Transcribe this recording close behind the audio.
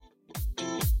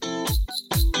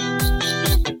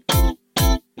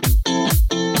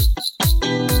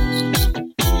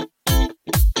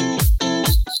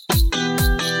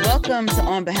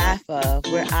behalf of,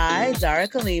 where I, Zara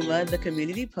Kalima, the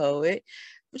community poet,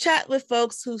 chat with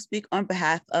folks who speak on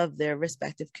behalf of their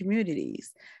respective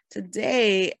communities.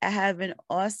 Today, I have an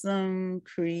awesome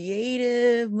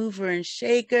creative mover and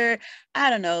shaker. I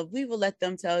don't know, we will let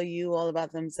them tell you all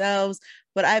about themselves,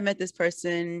 but I met this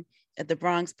person at the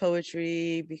Bronx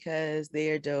Poetry because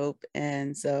they are dope.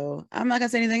 And so I'm not gonna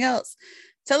say anything else.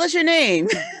 Tell us your name.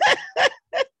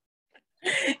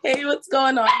 Hey, what's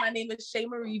going on? My name is Shay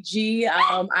Marie G.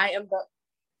 I am the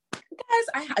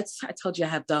I told you I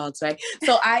have dogs, right?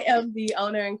 So I am the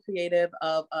owner and creative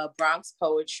of Bronx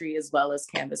Poetry as well as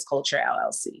Canvas Culture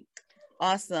LLC.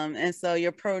 Awesome. And so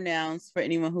your pronouns for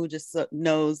anyone who just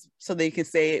knows so they can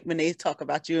say it when they talk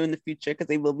about you in the future, because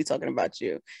they will be talking about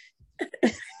you.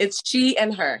 It's she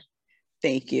and her.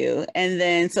 Thank you. And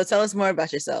then, so tell us more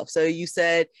about yourself. So you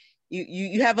said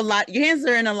you have a lot, your hands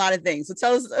are in a lot of things. So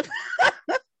tell us.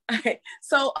 Okay.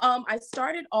 So I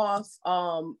started off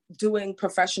doing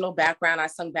professional background. I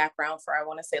sung background for, I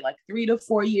want to say, like 3 to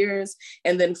 4 years.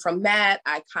 And then from that,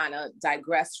 I kind of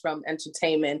digressed from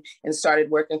entertainment and started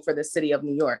working for the city of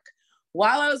New York.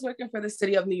 While I was working for the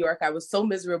city of New York, I was so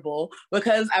miserable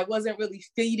because I wasn't really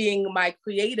feeding my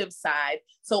creative side.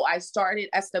 So I started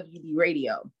SWB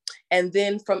Radio. And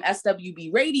then from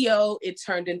SWB Radio, it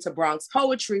turned into Bronx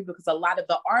Poetry because a lot of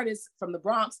the artists from the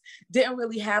Bronx didn't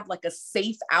really have like a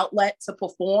safe outlet to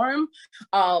perform.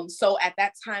 So at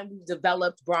that time, we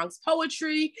developed Bronx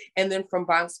Poetry. And then from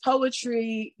Bronx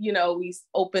Poetry, you know, we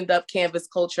opened up Canvas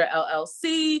Culture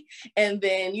LLC. And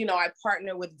then, you know, I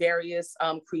partner with various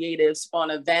creatives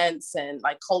on events and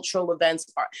like cultural events,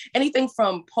 or anything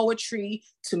from poetry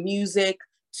to music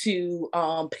to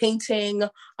painting,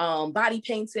 body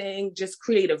painting, just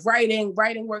creative writing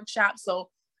workshops. So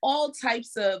all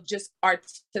types of just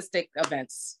artistic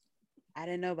events. I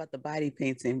didn't know about the body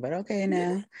painting, but okay,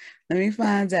 now let me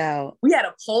find out. We had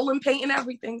a Poland paint and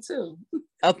everything too.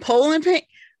 A Poland paint?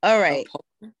 All right.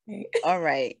 All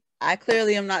right. I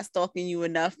clearly am not stalking you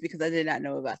enough because I did not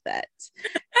know about that.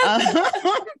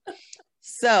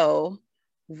 So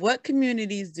what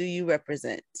communities do you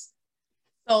represent?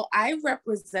 So I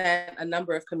represent a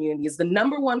number of communities. The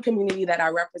number one community that I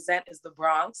represent is the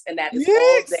Bronx, and that is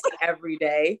all day, every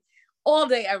day. All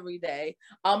day, every day.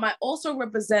 I also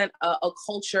represent a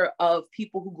culture of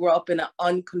people who grew up in an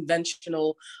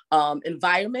unconventional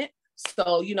environment.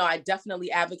 So, you know, I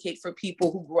definitely advocate for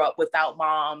people who grew up without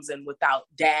moms and without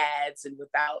dads and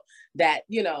without that,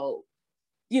 you know,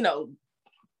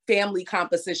 family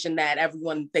composition that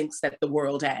everyone thinks that the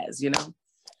world has, you know.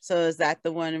 So is that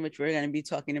the one in which we're going to be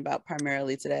talking about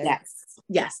primarily today?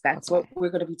 Yes, that's okay. What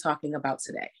we're going to be talking about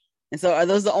today. And so are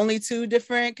those the only 2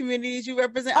 different communities you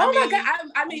represent? Oh my God.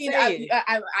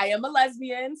 I am a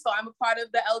lesbian, so I'm a part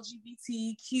of the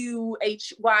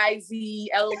LGBTQHYZ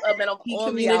LMNOP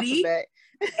community.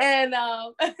 And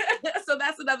so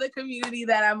that's another community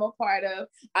that I'm a part of.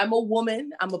 I'm a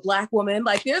woman. I'm a Black woman.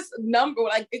 Like there's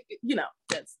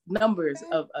there's numbers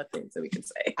of things that we can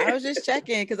say. I was just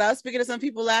checking because I was speaking to some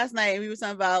people last night and we were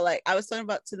talking about, like, I was talking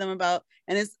to them about,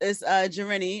 and it's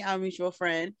Jerini, our mutual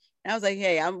friend. And I was like,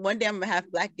 hey, one day I'm gonna have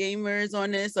Black gamers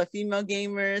on this or female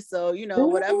gamers. So, you know,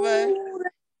 whatever.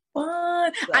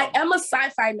 Fun. So. I am a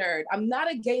sci-fi nerd. I'm not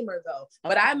a gamer though,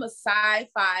 but I'm a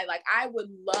sci-fi. Like I would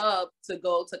love to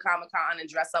go to Comic-Con and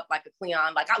dress up like a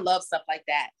Klingon. Like I love stuff like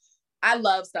that.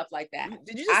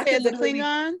 Did you just say the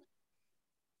Klingon?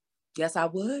 Yes, I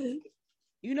would.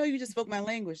 You know, you just spoke my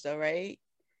language though, right?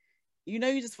 You know,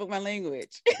 you just spoke my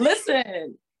language.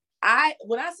 Listen,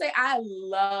 when I say I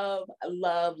love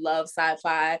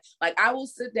sci-fi, like I will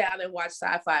sit down and watch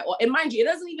sci-fi. And mind you, it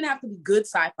doesn't even have to be good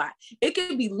sci-fi. It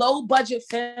could be low budget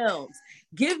films.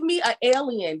 Give me an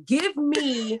alien. Give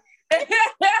me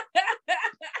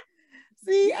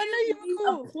see, I know you're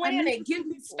cool. A planet. Give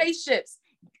me spaceships.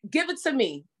 Give it to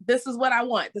me. This is what I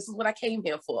want. This is what I came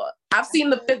here for. I've seen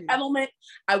The Fifth Element.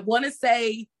 I want to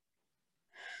say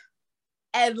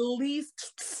at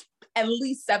least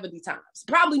 70 times,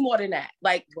 probably more than that.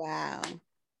 Like, wow.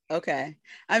 Okay.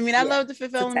 I mean, I love The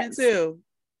Fifth Element too.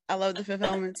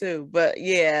 But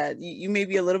yeah, you may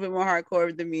be a little bit more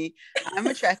hardcore than me. I'm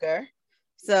a Trekker.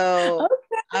 So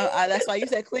okay. That's why you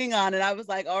said Klingon. And I was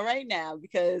like, all right now,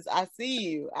 because I see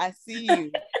you. I've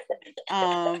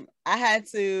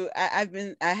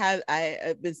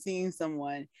been seeing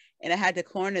someone and I had to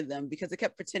corner them because they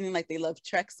kept pretending like they love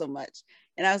Trek so much.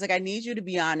 And I was like, I need you to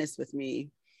be honest with me.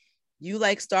 You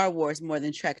like Star Wars more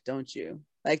than Trek, don't you?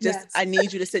 Like, just, yes. I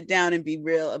need you to sit down and be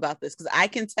real about this. Cause I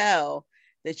can tell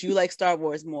that you like Star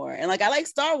Wars more. And like, I like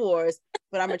Star Wars,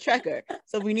 but I'm a Trekker.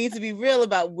 So we need to be real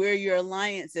about where your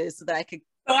alliance is so that I could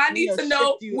So I need to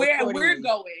know shift you where we're accordingly.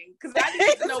 going, because I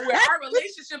need to know where our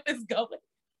relationship is going.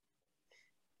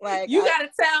 Like, you got to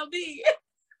tell me.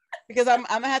 Because I'm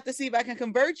gonna have to see if I can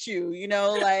convert you, you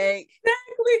know, like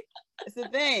Exactly. it's a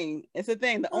thing. It's a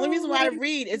thing. The only reason why I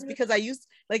read is because I used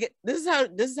like this is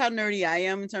how nerdy I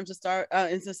am in terms of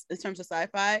in terms of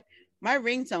sci-fi. My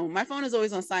ringtone, my phone is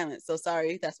always on silent. So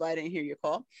sorry, that's why I didn't hear your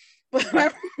call. But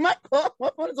my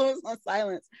phone is always on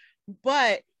silence.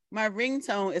 But my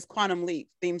ringtone is Quantum Leap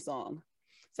theme song.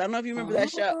 So I don't know if you remember that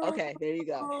show. Okay, there you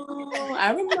go.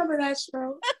 I remember that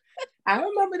show.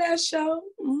 So,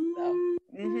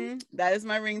 that is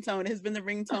my ringtone. It has been the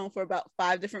ringtone for about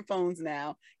 5 different phones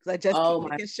now because I just keep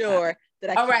making sure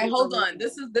that I. All right, hold on.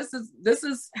 This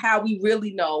is how we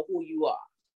really know who you are.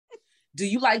 Do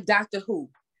you like Doctor Who?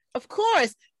 Of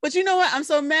course, but you know what? I'm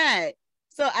so mad.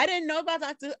 So I didn't know about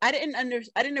Doctor. I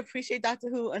didn't appreciate Doctor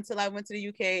Who until I went to the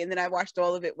UK, and then I watched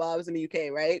all of it while I was in the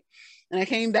UK, right? And I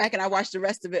came back and I watched the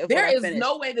rest of it. There is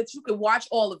no way that you could watch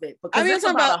all of it because it's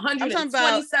about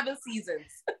 127 seasons.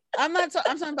 I'm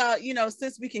talking about, you know,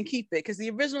 since we can keep it, because the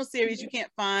original series you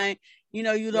can't find. You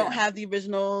know, you don't have the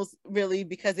originals really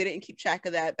because they didn't keep track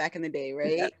of that back in the day,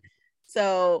 right? Yeah.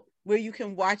 So where you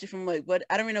can watch it from, like, what,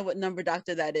 I don't even know what number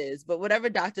Doctor that is, but whatever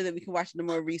Doctor that we can watch in the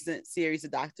more recent series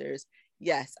of Doctors.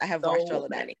 Yes, I have watched all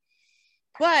of that.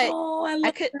 But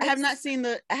I have not seen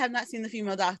the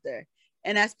female Doctor,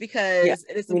 and that's because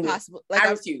it is impossible. Like, I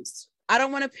refuse. I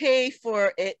don't want to pay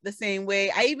for it the same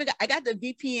way. I got the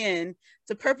VPN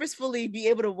to purposefully be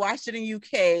able to watch it in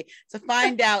UK to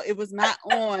find out it was not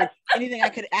on anything I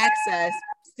could access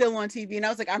still on TV. And I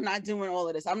was like, I'm not doing all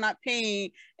of this. I'm not paying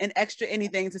an extra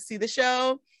anything to see the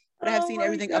show, but I have seen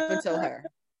everything up until her.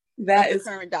 That is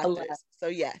current Doctors. So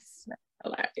yes.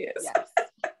 Hilarious. Yes.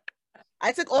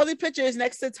 I took all the pictures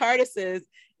next to TARDISes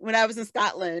when I was in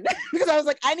Scotland because I was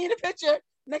like, I need a picture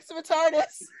next to a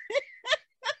TARDIS.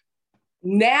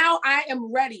 Now I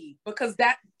am ready because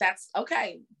that's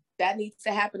okay. That needs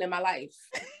to happen in my life.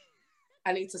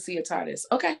 I need to see a TARDIS.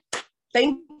 Okay.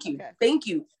 Thank you. Okay. Thank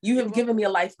you. You have given me a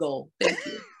life goal. Thank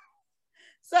you.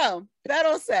 So that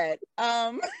all said,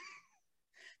 the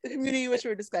community which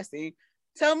we're discussing,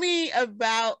 can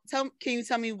you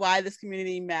tell me why this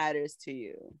community matters to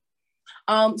you?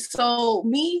 So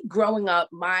me growing up,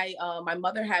 my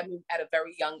mother had me at a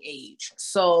very young age.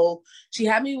 So she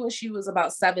had me when she was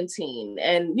about 17.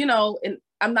 And, you know, and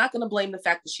I'm not going to blame the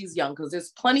fact that she's young, because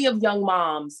there's plenty of young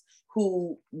moms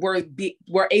who were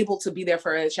able to be there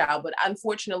for a child. But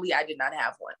unfortunately, I did not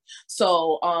have one.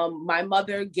 So my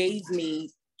mother gave me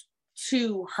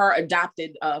to her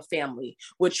adopted family,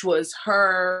 which was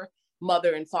her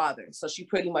mother and father. So she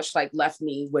pretty much like left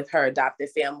me with her adopted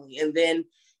family. And then,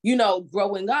 you know,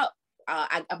 growing up,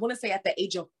 I want to say at the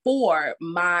age of 4,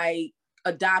 my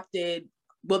adopted,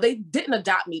 well, they didn't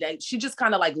adopt me. She just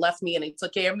kind of like left me and they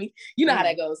took care of me. You know how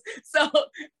that goes. So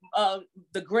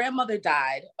the grandmother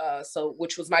died,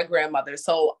 which was my grandmother.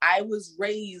 So I was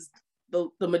raised the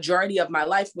majority of my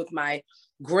life with my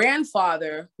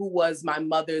grandfather, who was my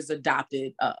mother's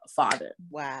adopted father.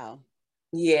 Wow.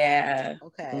 Yeah.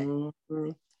 Okay. Mm-hmm.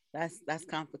 That's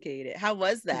complicated. How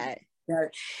was that?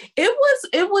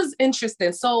 It was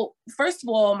interesting. So first of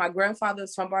all, my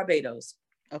grandfather's from Barbados.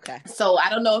 Okay. So I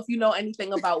don't know if you know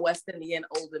anything about West Indian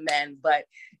older men, but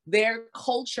their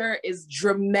culture is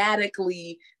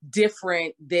dramatically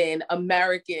different than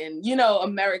American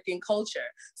culture.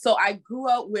 So I grew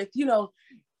up with, you know,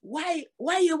 why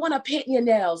you want to paint your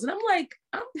nails? And I'm like,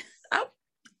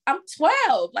 I'm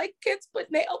 12. Like, kids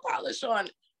put nail polish on.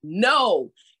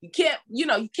 No, you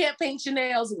can't paint your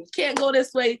nails, and you can't go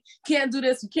this way, can't do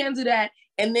this, you can't do that.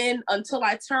 And then until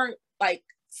I turned like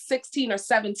 16 or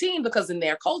 17, because in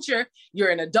their culture, you're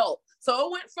an adult. So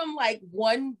it went from like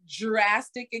one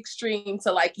drastic extreme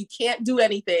to like, you can't do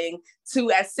anything,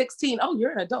 to at 16, oh,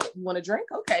 you're an adult. You want to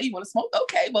drink? Okay. You want to smoke?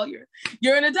 Okay. Well,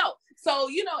 you're an adult. So,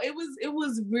 you know, it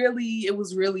was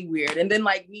really weird. And then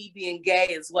like me being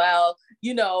gay as well,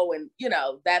 you know, and, you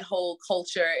know, that whole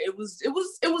culture, it was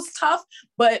tough,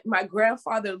 but my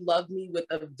grandfather loved me with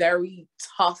a very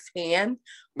tough hand,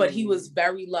 but he was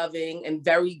very loving and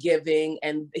very giving,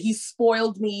 and he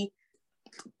spoiled me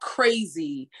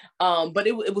crazy. But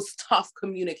it was tough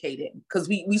communicating because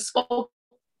we spoke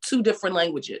 2 different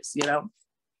languages, you know?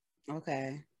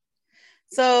 Okay.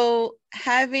 So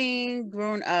having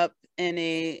grown up in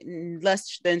a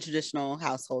less than traditional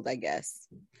household, I guess,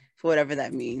 for whatever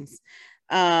that means,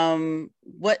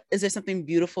 what is there something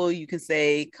beautiful you can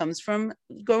say comes from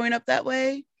growing up that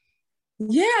way?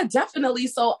 Yeah, definitely.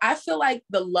 So I feel like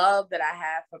the love that I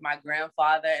have for my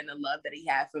grandfather and the love that he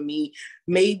had for me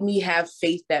made me have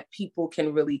faith that people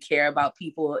can really care about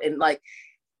people. And like,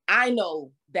 I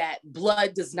know that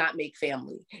blood does not make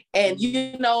family. And,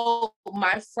 you know,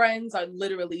 my friends are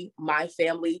literally my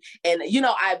family. And, you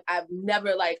know, I've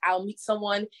never, like, I'll meet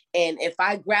someone, and if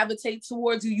I gravitate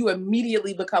towards you, you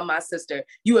immediately become my sister.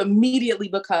 You immediately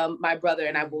become my brother,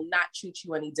 and I will not treat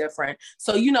you any different.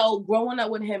 So, you know, growing up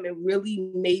with him, it really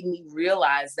made me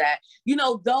realize that, you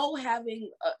know, though having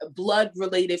a blood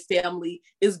related family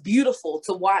is beautiful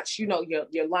to watch, you know,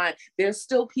 your line, there's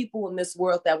still people in this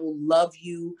world that will love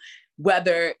you,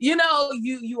 whether, you know,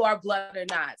 you are blood or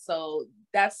not. So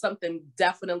that's something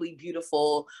definitely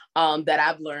beautiful that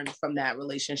I've learned from that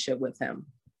relationship with him.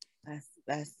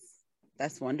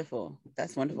 That's wonderful.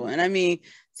 That's wonderful. And I mean,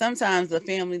 sometimes the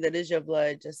family that is your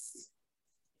blood just,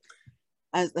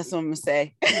 that's what I'm gonna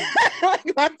say.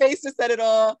 Like, my face just said it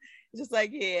all. It's just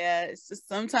like, yeah, it's just,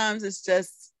 sometimes it's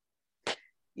just,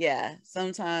 yeah,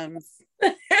 sometimes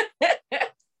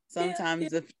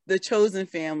the chosen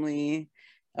family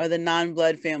or the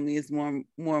non-blood family is more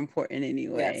important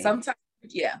anyway. Yeah, sometimes,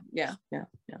 yeah.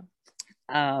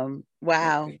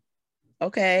 Wow.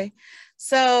 Okay.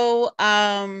 So,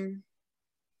 I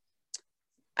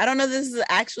don't know if this is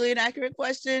actually an accurate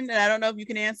question, and I don't know if you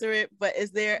can answer it, but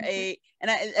is there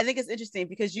and I think it's interesting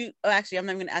because actually, I'm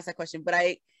not going to ask that question, but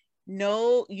I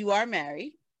know you are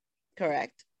married,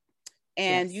 correct?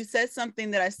 And yes, you said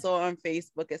something that I saw on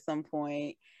Facebook at some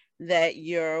point, that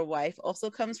your wife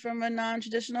also comes from a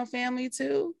non-traditional family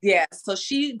too? Yeah, so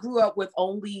she grew up with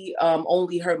only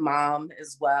her mom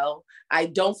as well. I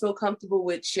don't feel comfortable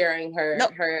with sharing her. No,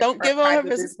 don't give her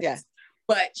business. Yeah,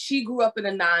 but she grew up in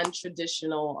a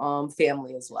non-traditional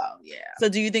family as well. Yeah. So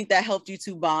do you think that helped you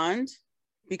to bond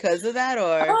because of that,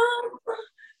 or?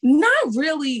 Not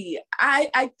really.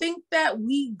 I think that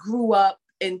we grew up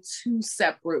in two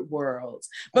separate worlds,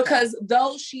 because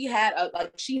though she had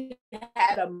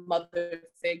a mother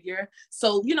figure,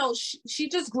 so, you know, she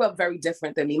just grew up very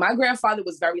different than me. My grandfather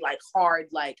was very like hard,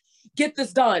 like, get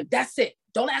this done, that's it,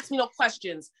 don't ask me no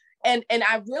questions. And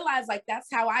I realized, like, that's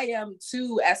how I am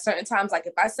too at certain times. Like,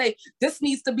 if I say this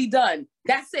needs to be done,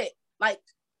 that's it, like,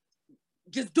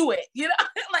 just do it, you know.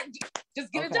 Like,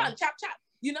 just get it done, chop chop.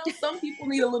 You know, some people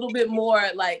need a little bit more,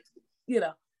 like, you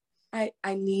know,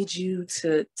 I need you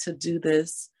to do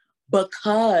this,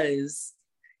 because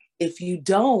if you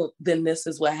don't, then this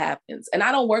is what happens. And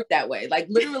I don't work that way. Like,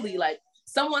 literally, like,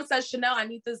 someone says, Chanel, I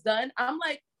need this done, I'm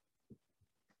like,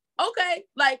 okay,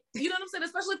 like, you know what I'm saying?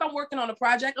 Especially if I'm working on a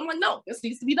project, I'm like, no, this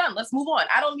needs to be done, let's move on.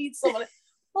 I don't need someone,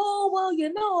 oh, well,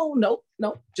 you know, nope,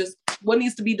 just what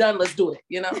needs to be done, let's do it,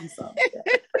 you know? So,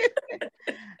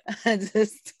 yeah.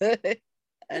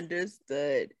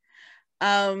 Understood.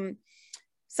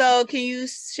 So can you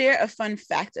share a fun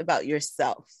fact about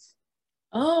yourself?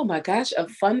 Oh my gosh, a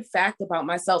fun fact about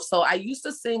myself. So I used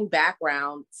to sing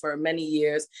background for many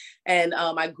years, and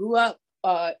I grew up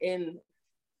in,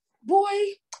 boy,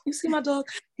 you see my dog?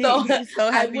 So he's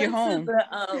so happy you're home.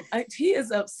 He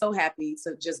is so happy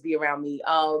to just be around me.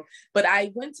 But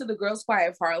I went to the Girls Choir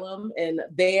of Harlem, and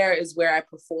there is where I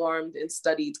performed and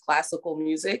studied classical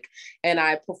music. And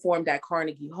I performed at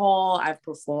Carnegie Hall. I've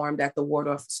performed at the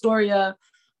Waldorf Astoria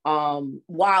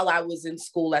while I was in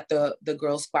school at the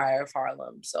Girls Choir of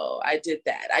Harlem. So I did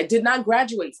that. I did not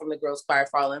graduate from the Girls Choir of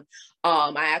Harlem.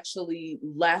 I actually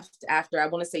left after, I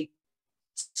want to say,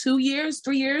 3 years,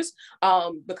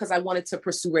 because I wanted to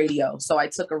pursue radio. So I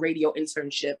took a radio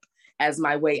internship as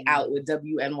my way out with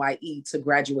WNYE to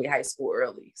graduate high school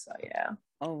early. So yeah.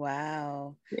 Oh,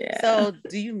 wow. Yeah. So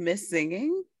do you miss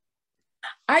singing?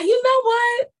 You know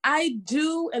what? I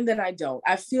do, and then I don't.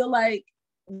 I feel like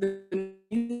the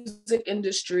music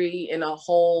industry in a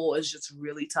whole is just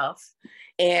really tough.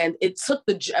 And it took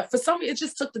it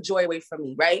just took the joy away from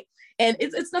me, right? And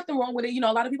it's nothing wrong with it. You know,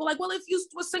 a lot of people are like, well, if you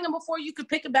were singing before, you could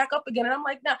pick it back up again. And I'm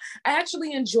like, no, I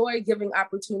actually enjoy giving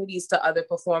opportunities to other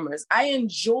performers. I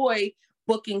enjoy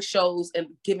booking shows and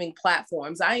giving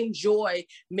platforms. I enjoy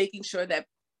making sure that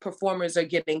performers are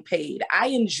getting paid. I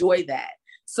enjoy that.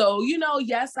 So, you know,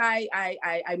 yes, I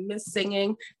miss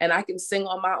singing, and I can sing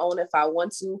on my own if I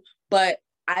want to, but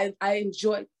I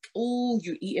enjoy, ooh,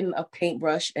 you eating a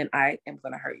paintbrush, and I am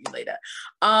going to hurt you later.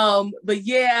 But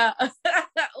yeah, I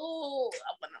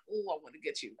want to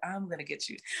get you. I'm going to get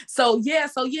you. So yeah,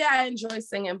 I enjoy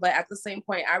singing, but at the same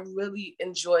point, I really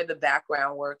enjoy the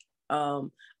background work a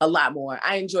lot more.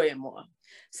 I enjoy it more.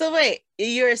 So wait,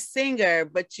 you're a singer,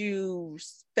 but you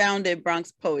founded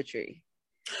Bronx Poetry.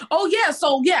 Oh yeah,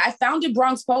 so yeah, I founded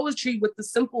Bronx Poetry with the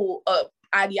simple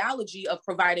ideology of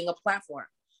providing a platform,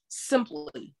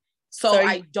 simply. So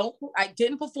I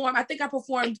didn't perform. I think I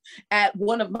performed at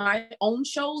one of my own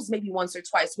shows maybe once or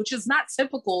twice, which is not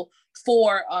typical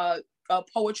for a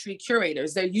poetry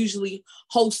curators. They're usually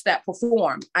hosts that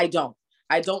perform. I don't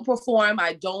perform.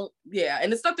 Yeah.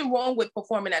 And there's nothing wrong with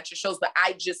performing at your shows, but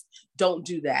I just don't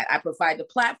do that. I provide the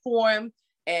platform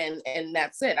and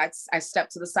that's it. I step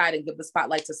to the side and give the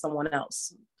spotlight to someone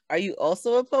else. Are you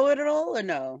also a poet at all or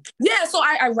no? Yeah. So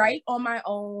I write on my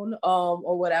own,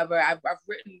 or whatever. I've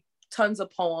written tons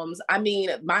of poems. I mean,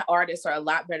 my artists are a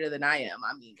lot better than I am.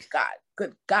 I mean,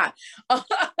 good God.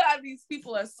 These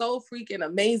people are so freaking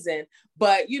amazing.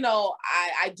 But, you know,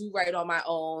 I do write on my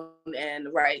own and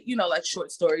write, you know, like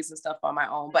short stories and stuff on my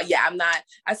own. But yeah,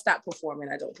 I stopped performing.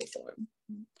 I don't perform.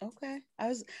 Okay. I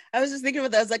was just thinking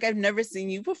about that. I was like, I've never seen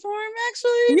you perform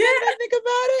actually. Yeah. Now that I think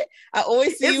about it. I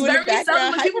always see you in the background.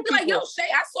 Seldom people be like, yo, Shay,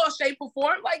 I saw Shay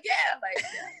perform. Like, yeah.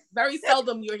 Very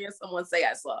seldom you'll hear someone say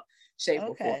I saw Shay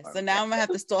perform. So now I'm gonna have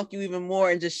to stalk you even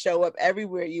more and just show up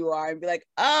everywhere you are and be like,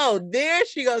 oh, there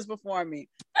she goes performing.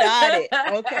 Got it.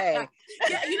 Okay.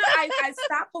 Yeah, you know, I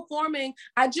stopped performing.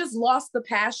 I just lost the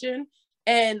passion.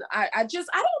 And I don't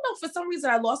know, for some reason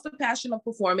I lost the passion of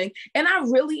performing, and I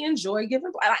really enjoy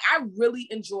I really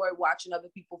enjoy watching other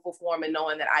people perform and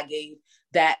knowing that I gave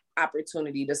that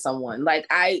opportunity to someone. Like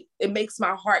it makes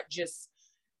my heart just,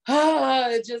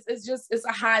 it's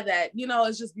a high that, you know,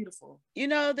 it's just beautiful. You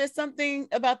know, there's something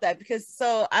about that because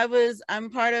I'm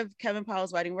part of Kevin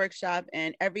Powell's writing workshop,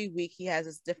 and every week he has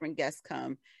this different guest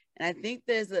come. And I think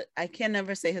I can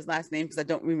never say his last name because I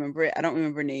don't remember it. I don't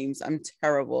remember names. I'm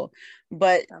terrible.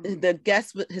 But the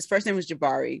guest, his first name was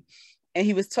Jabari. And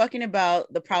he was talking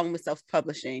about the problem with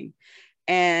self-publishing.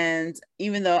 And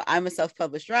even though I'm a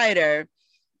self-published writer,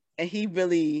 and he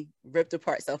really ripped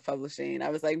apart self-publishing. I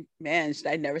was like, man, should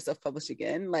I never self-publish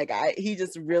again? Like he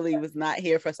just really was not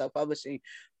here for self-publishing.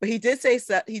 But he did say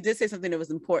something that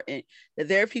was important, that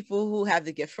there are people who have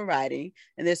the gift for writing,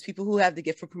 and there's people who have the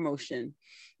gift for promotion.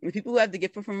 And the people who have the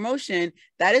gift for promotion,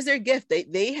 that is their gift.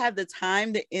 They have the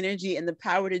time, the energy, and the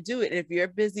power to do it. And if you're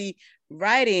busy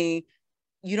writing,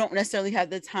 you don't necessarily have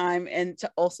the time and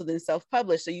to also then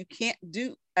self-publish. So you can't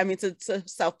to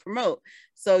self-promote.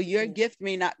 So your gift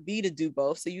may not be to do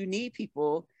both. So you need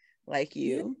people like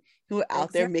you who are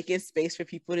out there making space for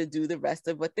people to do the rest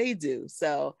of what they do.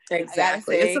 So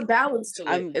exactly, it's a balance to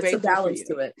it. It's a balance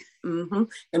to it. Mm-hmm.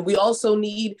 And we also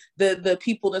need the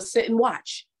people to sit and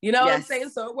watch. You know what I'm saying?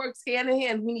 So it works hand in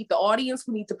hand. We need the audience,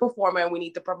 we need the performer, and we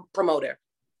need the promoter.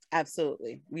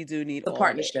 Absolutely, we do need the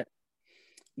partnership.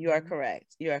 You are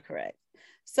correct.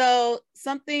 So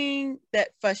something that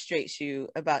frustrates you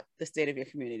about the state of your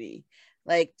community,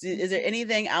 like, is there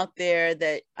anything out there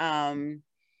that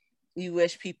you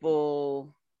wish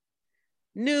people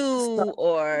knew,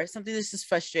 or something that's just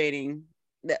frustrating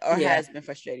has been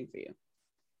frustrating for you?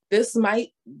 This might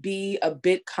be a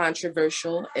bit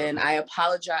controversial, and I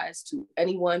apologize to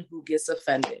anyone who gets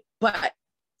offended, but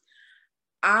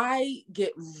I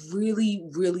get really,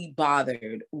 really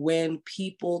bothered when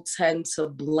people tend to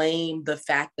blame the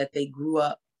fact that they grew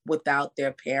up without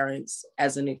their parents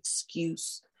as an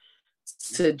excuse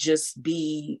to just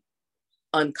be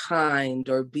unkind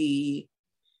or be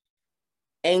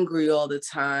angry all the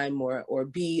time or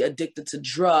be addicted to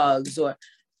drugs. Or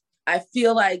I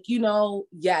feel like, you know,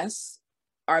 yes,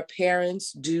 our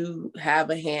parents do have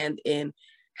a hand in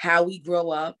how we grow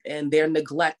up, and their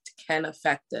neglect can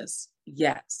affect us.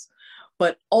 Yes.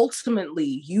 But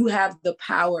ultimately, you have the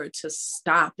power to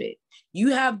stop it. You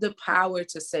have the power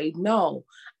to say, no,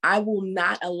 I will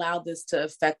not allow this to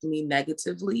affect me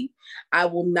negatively. I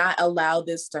will not allow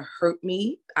this to hurt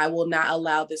me. I will not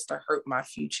allow this to hurt my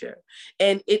future.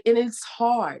 And it's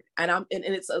hard. And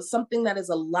it's something that is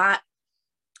a lot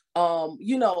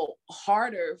you know,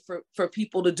 harder for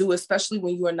people to do, especially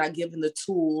when you are not given the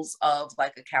tools of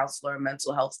like a counselor,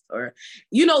 mental health, or,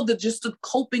 you know, the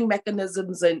coping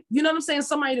mechanisms. And, you know what I'm saying?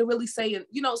 Somebody to really say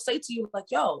to you like,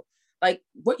 yo, like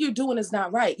what you're doing is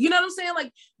not right. You know what I'm saying?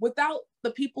 Like without the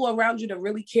people around you to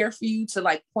really care for you, to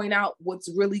like point out what's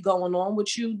really going on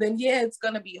with you, then yeah, it's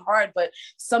going to be hard, but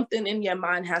something in your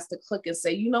mind has to click and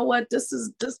say, you know what, this,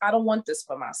 I don't want this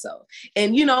for myself.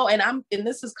 And, you know, and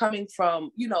this is coming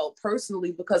from, you know,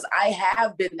 personally, because I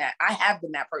have been that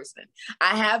person.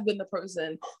 I have been the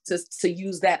person to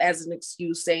use that as an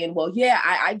excuse, saying, well, yeah,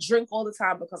 I drink all the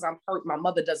time because I'm hurt. My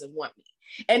mother doesn't want me.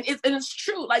 And it's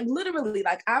true, like literally,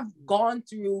 like I've gone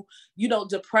through, you know,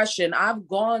 depression. I've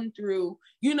gone through,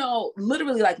 you know,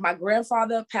 literally, like my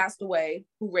grandfather passed away,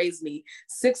 who raised me.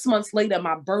 6 months later,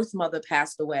 my birth mother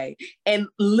passed away. And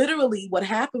literally what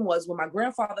happened was when my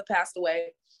grandfather passed away,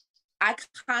 I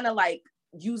kind of like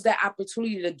used that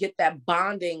opportunity to get that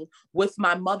bonding with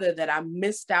my mother that I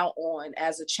missed out on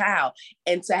as a child.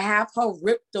 And to have her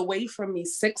ripped away from me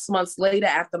 6 months later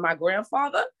after my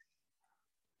grandfather,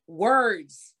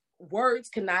 words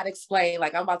cannot explain,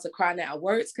 like I'm about to cry now.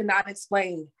 Words cannot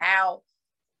explain how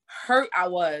hurt I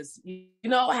was,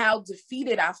 how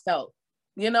defeated I felt.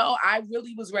 I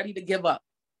really was ready to give up.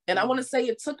 And I want to say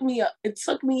it took me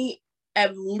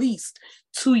at least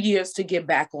 2 years to get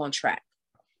back on track,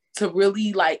 to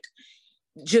really like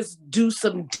just do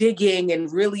some digging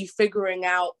and really figuring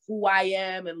out who I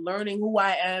am and learning who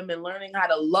I am and learning how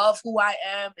to love who I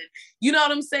am. And you know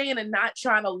what I'm saying? And not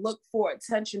trying to look for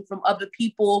attention from other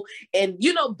people and,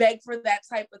 beg for that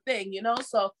type of thing,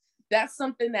 So that's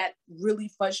something that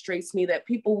really frustrates me, that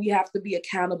we have to be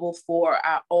accountable for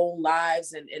our own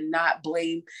lives and not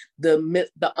blame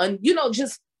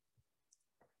just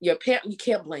your parent. You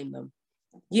can't blame them.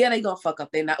 Yeah, they gonna fuck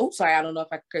up. They're not, oops, sorry, I don't know if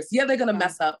I can curse. Yeah, they're gonna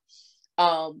mess up.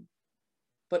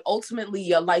 But ultimately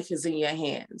your life is in your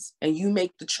hands and you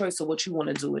make the choice of what you want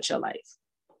to do with your life.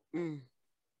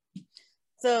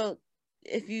 So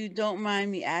if you don't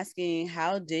mind me asking,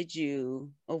 what did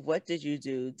you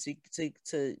do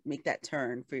to make that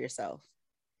turn for yourself?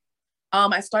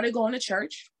 I started going to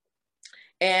church.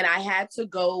 And I had to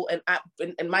go,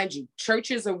 and mind you,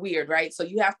 churches are weird, right? So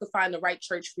you have to find the right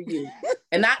church for you.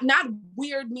 And not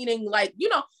weird meaning like, you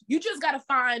just got to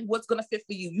find what's going to fit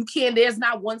for you. There's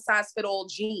not one size fit all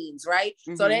jeans, right?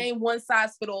 Mm-hmm. So there ain't one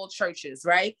size fit all churches,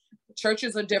 right?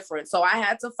 Churches are different. So I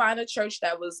had to find a church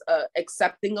that was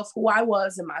accepting of who I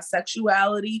was and my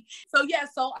sexuality. So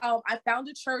I found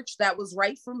a church that was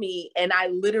right for me. And I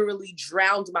literally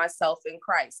drowned myself in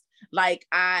Christ. Like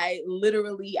I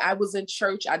was in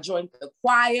church. I joined the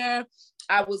choir.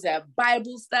 I was at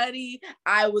Bible study.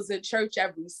 I was in church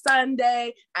every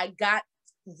Sunday. I got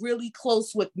really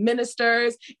close with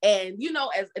ministers, and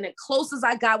as close as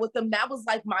I got with them, that was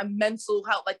like my mental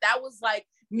health. Like that was like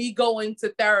me going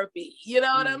to therapy. You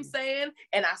know what I'm saying?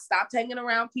 And I stopped hanging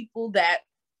around people that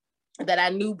I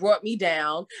knew brought me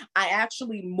down. I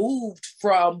actually moved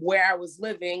from where I was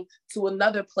living to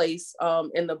another place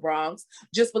in the Bronx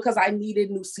just because I needed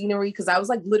new scenery, because I was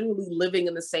like literally living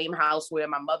in the same house where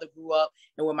my mother grew up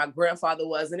and where my grandfather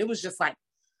was. And it was just like,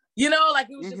 it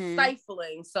was just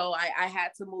stifling. So I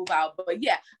had to move out. But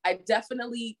yeah, I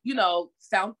definitely,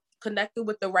 connected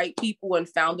with the right people and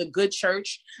found a good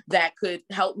church that could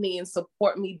help me and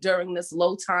support me during this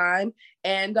low time.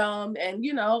 And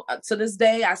to this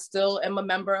day, I still am a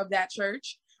member of that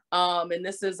church. And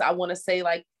this is, I want to say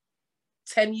like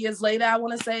 10 years later, I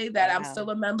want to say that wow. I'm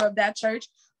still a member of that church.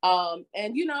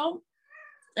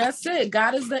 That's it.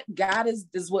 God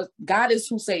is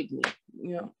who saved me.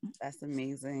 That's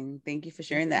amazing. Thank you for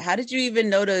sharing that. How did you even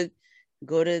know to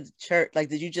go to church? Like,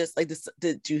 did you just like this?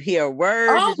 Did you hear a word?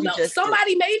 Oh no,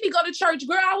 somebody made me go to church.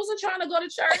 Girl, I wasn't trying to go to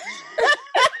church.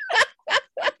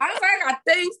 I was like, I got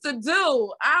things to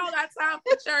do. I don't got time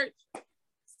for church.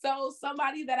 So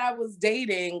somebody that I was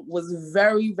dating was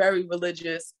very, very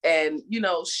religious, and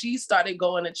she started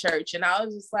going to church, and I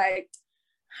was just like,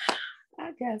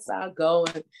 I guess I'll go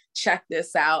and check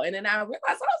this out. And then I realized,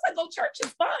 I was like, church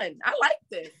is fun. I like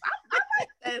this. I like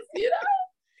this,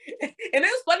 And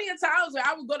there's plenty of times where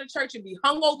I would go to church and be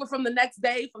hungover from the next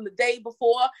day, from the day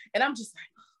before. And I'm just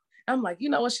like, you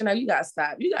know what, Chanel, you gotta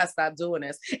stop. You gotta stop doing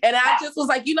this. And I just was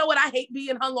like, you know what? I hate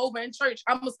being hungover in church.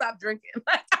 I'm gonna stop drinking.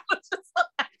 Like, I was just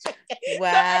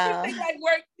wow. So everything like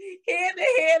worked hand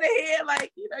in hand.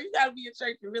 Like, you gotta be in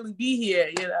church to really be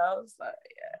here, So yeah.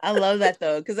 I love that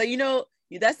though. Cause I'm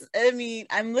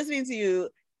listening to you.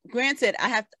 Granted,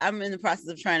 I'm in the process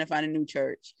of trying to find a new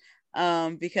church.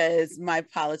 Because my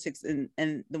politics and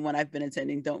the one I've been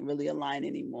attending don't really align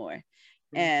anymore.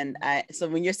 And so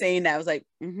when you're saying that, I was like,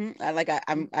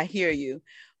 I hear you.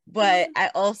 But I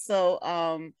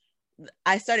also,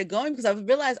 I started going because I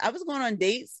realized I was going on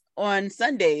dates on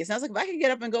Sundays. And I was like, if I can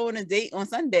get up and go on a date on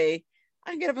Sunday, I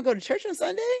can get up and go to church on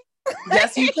Sunday.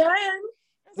 Yes, you can.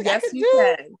 Like, yes, you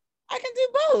can. I can do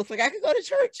both. Like I could go to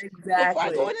church before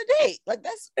I go on a date. Like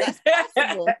that's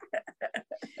possible.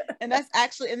 And that's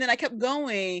actually, and then I kept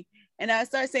going and I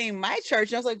started saying my church.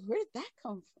 And I was like, where did that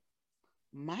come from?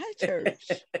 My church.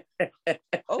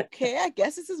 Okay, I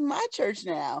guess this is my church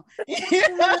now. Like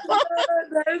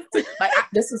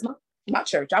this is my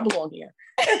church. I belong here.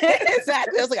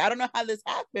 Exactly. I was like, I don't know how this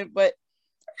happened, but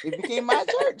it became my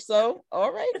church. So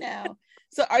all right now.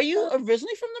 So are you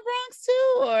originally from the Bronx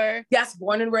too, or? Yes,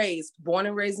 born and raised in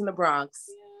the Bronx.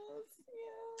 Yes.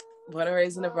 Born and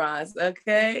raised in the Bronx.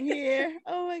 Okay. Yeah.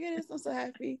 Oh my goodness, I'm so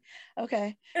happy.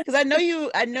 Okay, because I know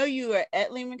you are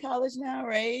at Lehman College now,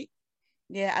 right?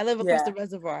 Yeah, I live across Yeah. the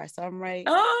reservoir, so I'm right.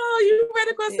 Oh, you right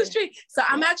across the Yeah. street. So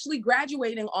I'm actually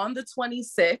graduating on the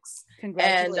 26th. And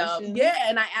Congratulations. yeah,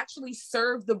 and I actually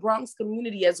serve the Bronx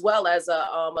community as well as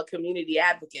a community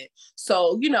advocate.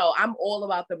 So, you know, I'm all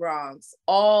about the Bronx,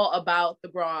 all about the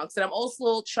Bronx. And I'm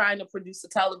also trying to produce a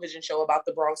television show about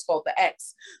the Bronx called The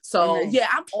X. So Nice. yeah,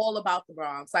 I'm all about the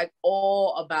Bronx, like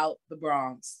all about the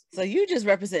Bronx. So you just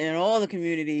representing all the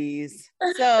communities.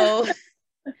 So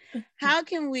how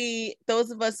can we,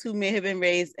 those of us who may have been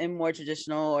raised in more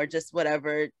traditional or just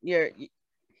whatever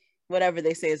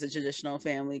they say is a traditional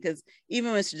family, because even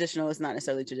when it's traditional, it's not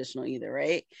necessarily traditional either,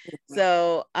 right? Mm-hmm.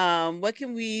 So what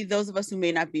can we, those of us who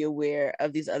may not be aware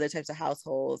of these other types of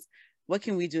households, what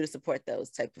can we do to support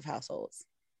those type of households?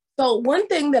 So one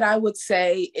thing that I would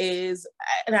say is,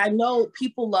 and I know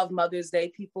people love Mother's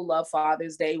Day, people love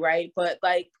Father's Day, right? But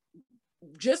like,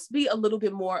 just be a little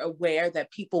bit more aware that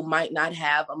people might not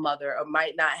have a mother or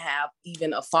might not have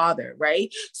even a father,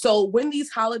 right? So when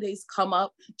these holidays come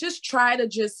up, just try to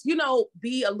just, you know,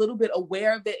 be a little bit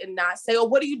aware of it and not say, oh,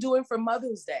 what are you doing for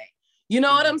Mother's Day? You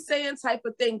know what I'm saying? Type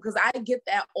of thing. Because I get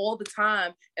that all the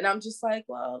time. And I'm just like,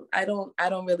 well, I don't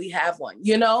really have one,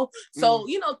 you know? So,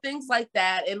 you know, things like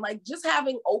that. And like just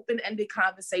having open-ended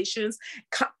conversations,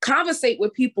 conversate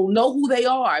with people, know who they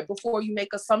are before you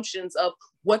make assumptions of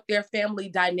what their family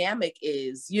dynamic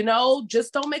is, you know?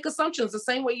 Just don't make assumptions. The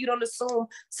same way you don't assume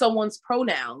someone's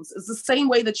pronouns. It's the same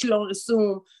way that you don't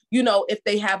assume, you know, if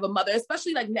they have a mother,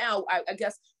 especially like now, I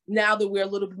guess now that we're a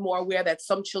little bit more aware that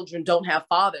some children don't have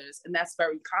fathers, and that's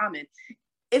very common.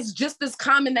 It's just as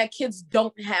common that kids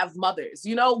don't have mothers.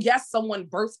 You know, yes, someone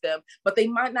birthed them, but they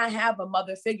might not have a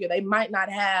mother figure. They might not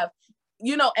have,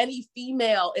 you know, any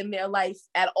female in their life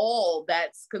at all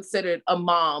that's considered a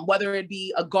mom, whether it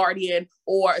be a guardian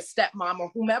or a stepmom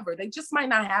or whomever. They just might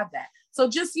not have that. So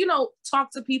just, you know,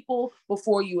 talk to people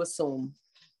before you assume.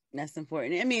 That's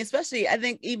important. I mean, especially, I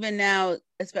think even now,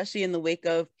 especially in the wake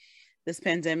of this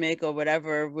pandemic or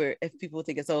whatever, where if people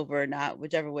think it's over or not,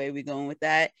 whichever way we're going with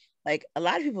that, like a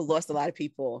lot of people lost a lot of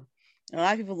people. And a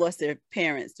lot of people lost their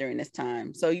parents during this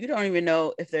time. So you don't even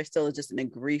know if they're still just in a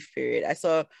grief period. I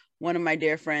saw one of my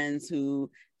dear friends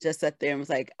who just sat there and was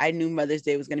like, I knew Mother's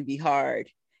Day was going to be hard.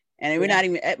 And we're not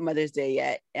even at Mother's Day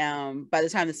yet. By the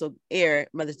time this will air,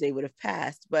 Mother's Day would have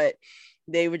passed. But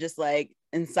they were just like,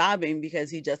 and sobbing because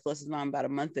he just lost his mom about a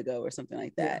month ago or something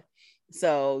like that.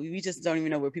 So we just don't even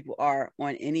know where people are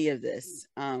on any of this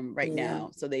right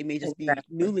now. So they may just be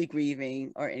newly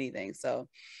grieving or anything. So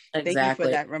thank you for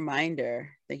that reminder.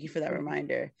 Thank you for that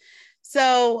reminder.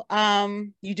 So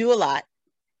you do a lot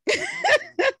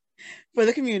for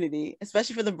the community,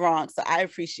 especially for the Bronx. So I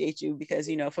appreciate you because,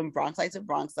 you know, from Bronxite to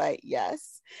Bronxite,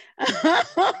 yes.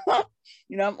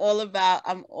 You know, I'm all about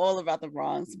the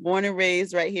Bronx, born and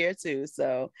raised right here too.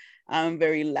 So I'm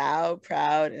very loud,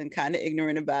 proud, and kind of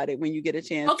ignorant about it when you get a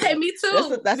chance. Okay, me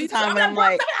too. That's the time when I'm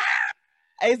like,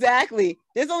 exactly.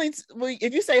 There's only,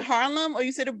 if you say Harlem or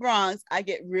you say the Bronx, I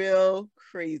get real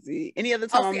crazy. Any other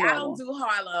time, I don't do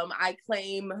Harlem. I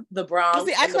claim the Bronx.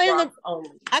 See, I claim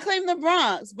the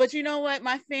Bronx. But you know what?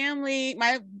 My family,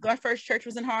 my first church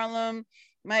was in Harlem.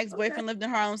 My ex-boyfriend lived in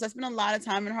Harlem, so I spent a lot of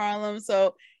time in Harlem.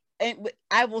 So, and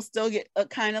I will still get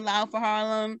kind of loud for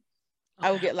Harlem.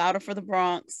 I will get louder for the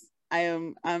Bronx.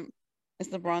 It's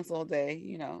the Bronx all day,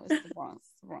 you know, it's the Bronx,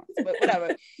 but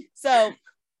whatever. So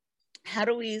how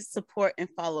do we support and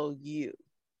follow you?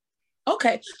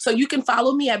 Okay, so you can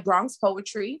follow me at Bronx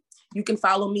Poetry. You can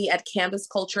follow me at Canvas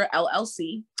Culture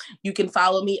LLC. You can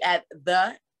follow me at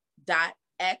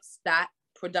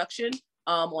the.x.production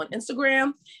on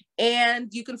Instagram.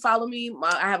 And you can follow me.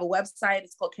 I have a website.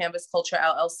 It's called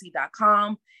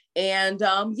canvasculturellc.com. And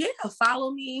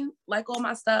follow me, like all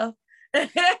my stuff.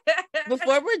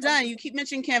 Before we're done, you keep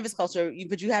mentioning Canvas Culture,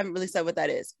 but you haven't really said what that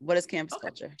is. What is Canvas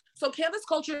Culture? So Canvas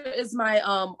Culture is my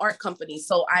art company.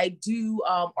 So I do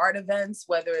art events,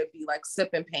 whether it be like sip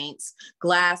and paints,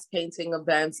 glass painting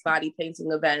events, body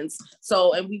painting events.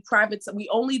 So, and we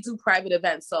only do private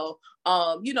events. So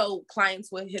you know,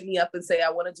 clients would hit me up and say,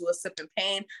 I want to do a sip and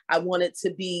paint. I want it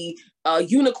to be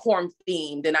unicorn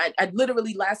themed. And I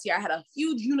literally last year I had a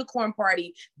huge unicorn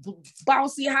party,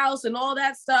 bouncy house and all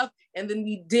that stuff. And then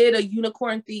we did a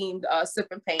unicorn themed sip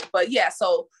and paint. But yeah,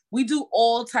 so we do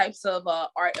all types of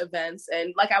art events.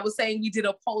 And like I was saying, we did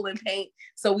a pole and paint.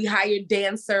 So we hired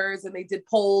dancers and they did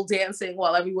pole dancing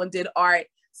while everyone did art.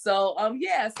 So so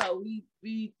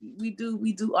we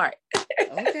do art.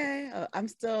 Okay. I'm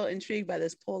still intrigued by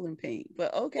this pole and paint,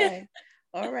 but okay.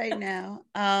 All right now.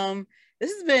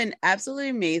 This has been absolutely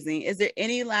amazing. Is there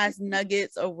any last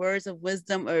nuggets or words of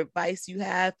wisdom or advice you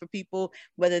have for people,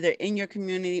 whether they're in your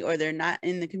community or they're not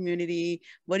in the community?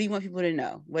 What do you want people to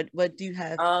know? What do you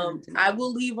have for them to know? I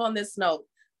will leave on this note.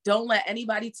 Don't let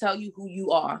anybody tell you who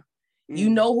you are. You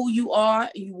Mm. know who you are,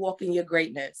 and you walk in your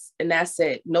greatness. And that's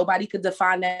it. Nobody could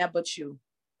define that but you.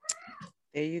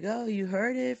 There you go. You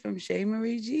heard it from Shay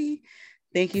Marie G.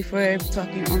 Thank you for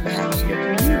talking on behalf of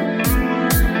your community.